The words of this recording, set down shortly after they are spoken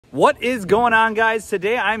What is going on, guys?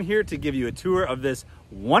 Today I'm here to give you a tour of this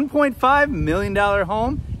 $1.5 million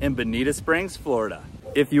home in Bonita Springs, Florida.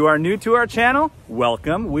 If you are new to our channel,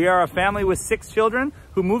 welcome. We are a family with 6 children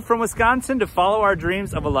who moved from Wisconsin to follow our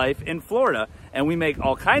dreams of a life in Florida. And we make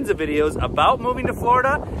all kinds of videos about moving to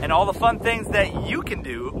Florida and all the fun things that you can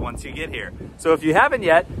do once you get here. So if you haven't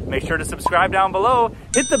yet, make sure to subscribe down below,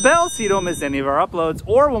 hit the bell so you don't miss any of our uploads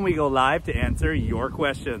or when we go live to answer your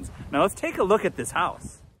questions. Now let's take a look at this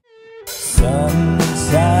house. Sunshine,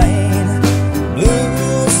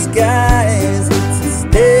 blue skies, it's a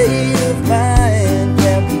state of mind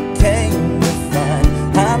that we came to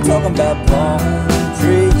find. I'm talking about palm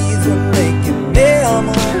trees, we're making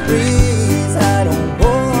memories. I don't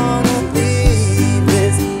wanna leave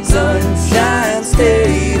this sunshine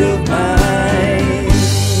state of mind.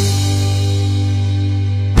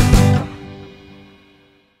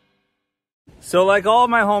 So like all of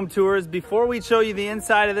my home tours, before we show you the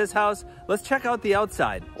inside of this house, let's check out the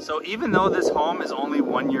outside. So even though this home is only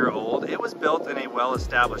 1 year old, it was built in a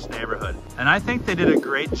well-established neighborhood. And I think they did a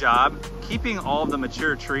great job keeping all of the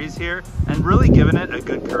mature trees here and really giving it a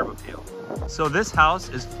good curb appeal. So this house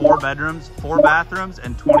is 4 bedrooms, 4 bathrooms,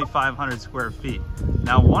 and 2,500 square feet.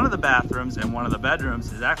 Now one of the bathrooms and one of the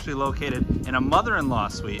bedrooms is actually located in a mother-in-law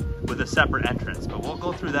suite with a separate entrance, but we'll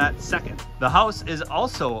go through that second. The house is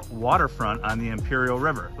also waterfront on the Imperial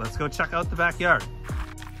River. Let's go check out the backyard.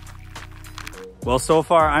 Well, so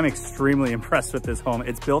far I'm extremely impressed with this home.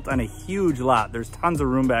 It's built on a huge lot. There's tons of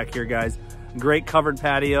room back here, guys. Great covered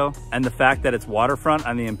patio, and the fact that it's waterfront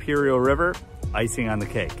on the Imperial River, icing on the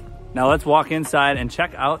cake. Now let's walk inside and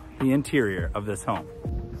check out the interior of this home.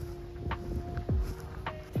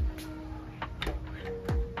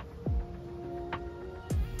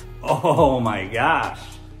 Oh my gosh.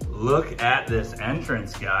 Look at this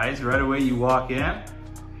entrance, guys. Right away you walk in,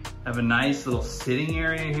 have a nice little sitting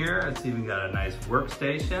area here. It's even got a nice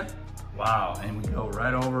workstation. Wow, and we go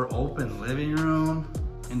right over, open living room,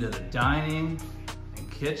 into the dining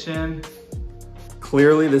and kitchen.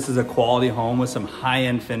 Clearly, this is a quality home with some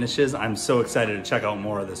high-end finishes. I'm so excited to check out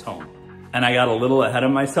more of this home. And I got a little ahead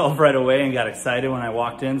of myself right away and got excited when I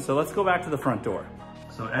walked in. So let's go back to the front door.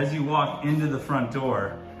 So as you walk into the front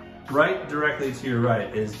door, right directly to your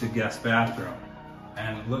right is the guest bathroom.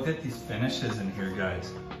 And look at these finishes in here,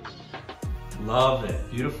 guys. Love it.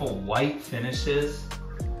 Beautiful white finishes.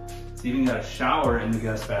 It's even got a shower in the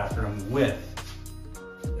guest bathroom with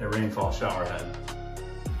a rainfall shower head.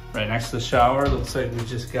 Right next to the shower, looks like we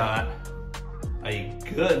just got a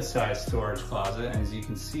good sized storage closet. And as you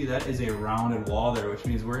can see, that is a rounded wall there, which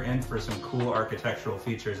means we're in for some cool architectural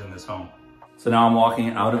features in this home. So now I'm walking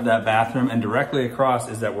out of that bathroom and directly across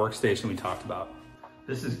is that workstation we talked about.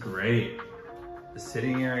 This is great. The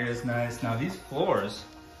sitting area is nice. Now these floors,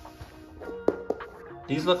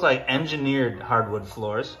 these look like engineered hardwood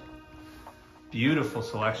floors. Beautiful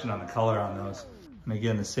selection on the color on those. And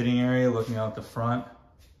again, the sitting area looking out the front.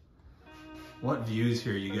 What views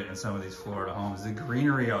here you get in some of these Florida homes. The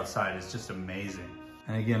greenery outside is just amazing.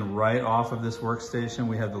 And again, right off of this workstation,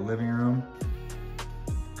 we have the living room.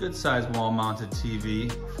 Good sized wall mounted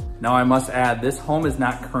TV. Now I must add, this home is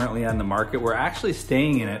not currently on the market. We're actually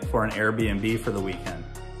staying in it for an Airbnb for the weekend.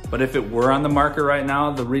 But if it were on the market right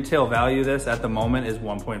now, the retail value of this at the moment is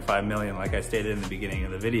 $1.5 million, like I stated in the beginning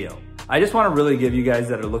of the video. I just wanna really give you guys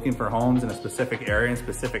that are looking for homes in a specific area and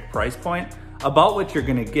specific price point about what you're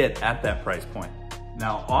gonna get at that price point.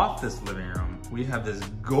 Now off this living room, we have this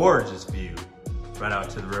gorgeous view right out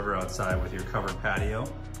to the river outside with your covered patio.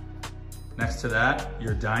 Next to that,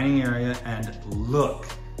 your dining area, and look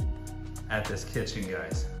at this kitchen,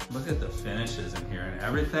 guys. Look at the finishes in here, and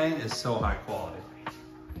everything is so high quality.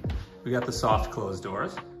 We got the soft closed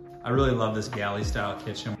doors. I really love this galley style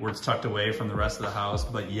kitchen where it's tucked away from the rest of the house,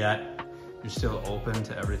 but yet you're still open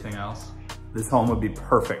to everything else. This home would be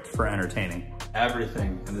perfect for entertaining.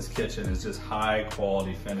 Everything in this kitchen is just high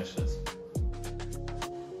quality finishes.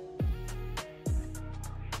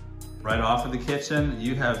 Right off of the kitchen,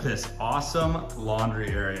 you have this awesome laundry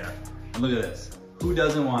area. And look at this. Who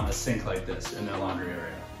doesn't want a sink like this in their laundry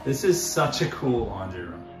area? This is such a cool laundry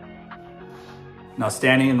room. Now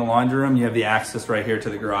standing in the laundry room, you have the access right here to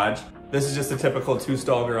the garage. This is just a typical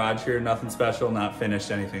 2-stall garage here, nothing special, not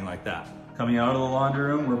finished, anything like that. Coming out of the laundry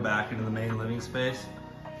room, we're back into the main living space.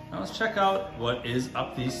 Now let's check out what is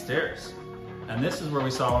up these stairs. And this is where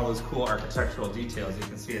we saw one of those cool architectural details. You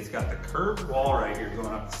can see it's got the curved wall right here going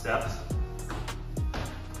up the steps.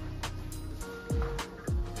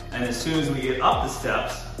 And as soon as we get up the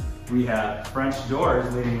steps, we have French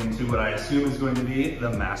doors leading into what I assume is going to be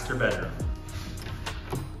the master bedroom.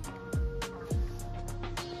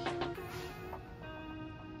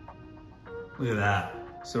 Look at that.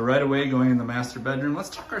 So right away going in the master bedroom, let's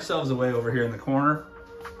tuck ourselves away over here in the corner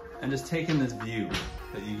and just take in this view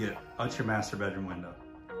that you get out your master bedroom window.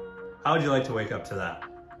 How would you like to wake up to that?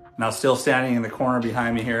 Now still standing in the corner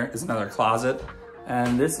behind me here is another closet.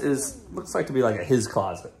 And this looks like to be like a his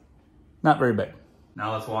closet. Not very big.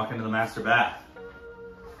 Now let's walk into the master bath.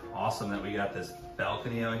 Awesome that we got this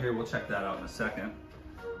balcony out here. We'll check that out in a second.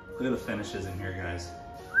 Look at the finishes in here, guys.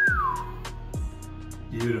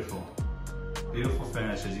 Beautiful. Beautiful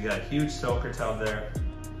finishes. You got a huge soaker tub there.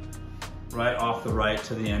 Right off the right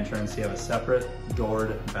to the entrance, you have a separate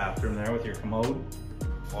doored bathroom there with your commode.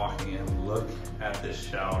 Walking in, look at this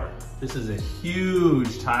shower. This is a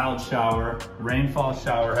huge tiled shower, rainfall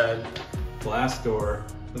shower head, glass door.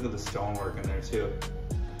 Look at the stonework in there too.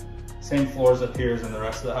 Same floors up here as in the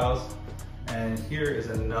rest of the house. And here is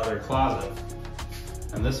another closet.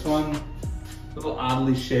 And this one, a little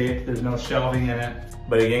oddly shaped. There's no shelving in it.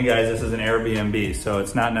 But again, guys, this is an Airbnb, so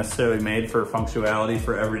it's not necessarily made for functionality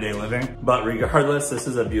for everyday living. But regardless, this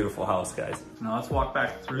is a beautiful house, guys. Now let's walk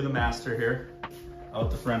back through the master here,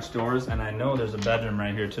 out the French doors, and I know there's a bedroom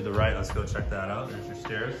right here to the right. Let's go check that out. There's your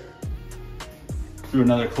stairs. Through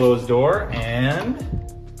another closed door, and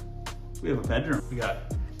we have a bedroom. We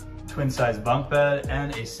got twin size bunk bed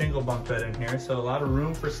and a single bunk bed in here, so a lot of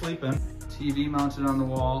room for sleeping. TV mounted on the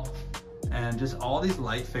wall. And just all these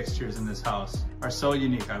light fixtures in this house are so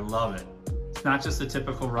unique. I love it. It's not just the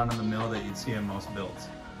typical run-of-the-mill that you'd see in most builds.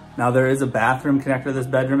 Now there is a bathroom connected to this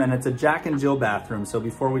bedroom, and it's a Jack and Jill bathroom. So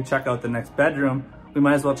before we check out the next bedroom, we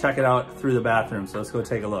might as well check it out through the bathroom. So let's go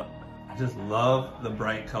take a look. I just love the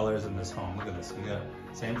bright colors in this home. Look at this. We got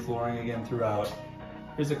same flooring again throughout.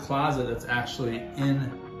 Here's a closet that's actually in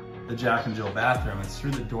the Jack and Jill bathroom. It's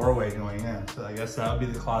through the doorway going in. So I guess that would be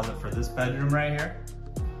the closet for this bedroom right here.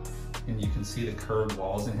 And you can see the curved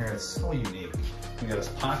walls in here. It's so unique. We got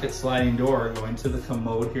a pocket sliding door going to the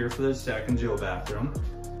commode here for this Jack and Jill bathroom.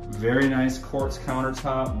 Very nice quartz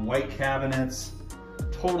countertop, white cabinets,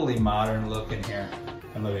 totally modern look in here.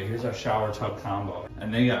 And look, here's our shower tub combo.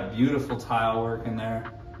 And they got beautiful tile work in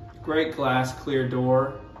there. Great glass clear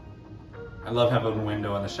door. I love having a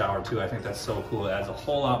window in the shower too. I think that's so cool. It adds a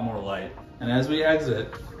whole lot more light. And as we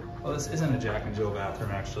exit, well, this isn't a Jack and Jill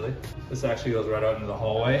bathroom actually. This actually goes right out into the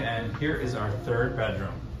hallway, and here is our third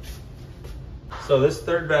bedroom. So this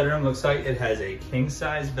third bedroom looks like it has a king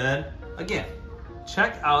size bed. Again,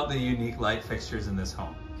 check out the unique light fixtures in this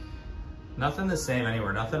home. Nothing the same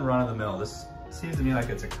anywhere, nothing run of the mill. This seems to me like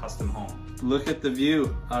it's a custom home. Look at the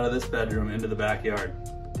view out of this bedroom into the backyard.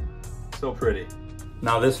 So pretty.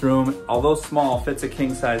 Now this room, although small, fits a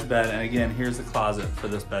king size bed, and again, here's the closet for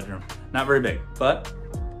this bedroom. Not very big, but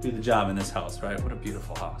do the job in this house, right? What a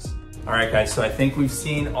beautiful house. All right, guys, so I think we've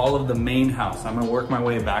seen all of the main house. I'm gonna work my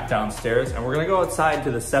way back downstairs, and we're gonna go outside to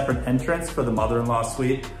the separate entrance for the mother-in-law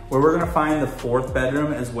suite, where we're gonna find the fourth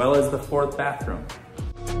bedroom as well as the fourth bathroom.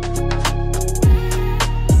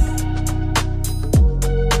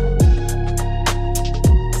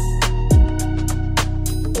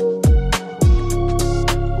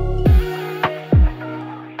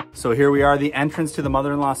 So here we are. The entrance to the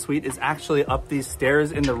mother-in-law suite is actually up these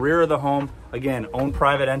stairs in the rear of the home. Again, own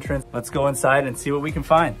private entrance. Let's go inside and see what we can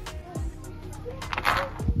find.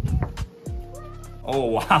 Oh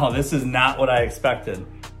wow, this is not what I expected.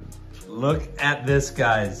 Look at this,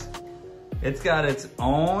 guys. It's got its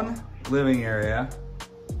own living area,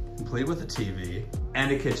 complete with a TV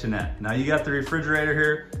and a kitchenette. Now you got the refrigerator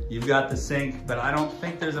here, you've got the sink, but I don't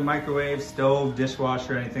think there's a microwave, stove,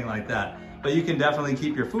 dishwasher, anything like that. But you can definitely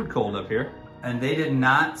keep your food cold up here. And they did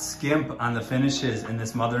not skimp on the finishes in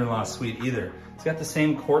this mother-in-law suite either. It's got the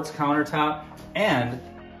same quartz countertop and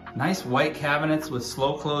nice white cabinets with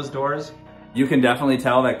slow closed doors. You can definitely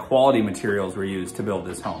tell that quality materials were used to build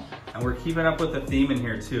this home. And we're keeping up with the theme in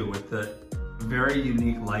here too, with the very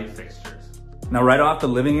unique light fixtures. Now right off the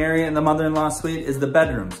living area in the mother-in-law suite is the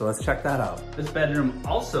bedroom, so let's check that out. This bedroom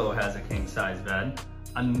also has a king size bed,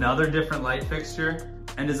 another different light fixture,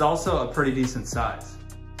 and is also a pretty decent size.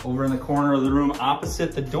 Over in the corner of the room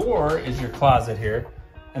opposite the door is your closet here.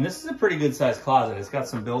 And this is a pretty good sized closet. It's got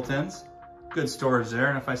some built-ins, good storage there.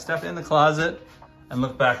 And if I step in the closet and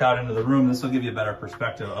look back out into the room, this will give you a better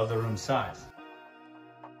perspective of the room size.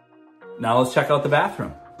 Now let's check out the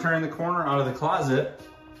bathroom. Turning the corner out of the closet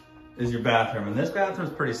is your bathroom. And this bathroom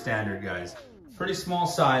is pretty standard, guys. Pretty small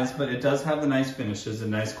size, but it does have the nice finishes, a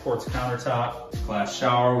nice quartz countertop, glass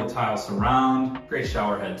shower with tile surround, great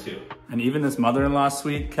shower head too. And even this mother-in-law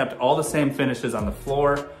suite kept all the same finishes on the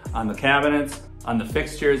floor, on the cabinets, on the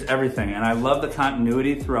fixtures, everything. And I love the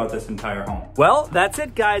continuity throughout this entire home. Well, that's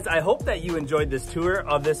it guys. I hope that you enjoyed this tour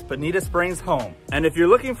of this Bonita Springs home. And if you're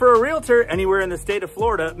looking for a realtor anywhere in the state of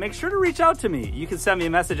Florida, make sure to reach out to me. You can send me a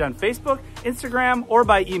message on Facebook, Instagram, or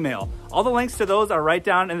by email. All the links to those are right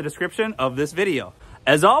down in the description of this video.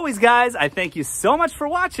 As always guys, I thank you so much for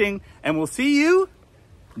watching, and we'll see you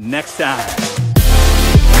next time.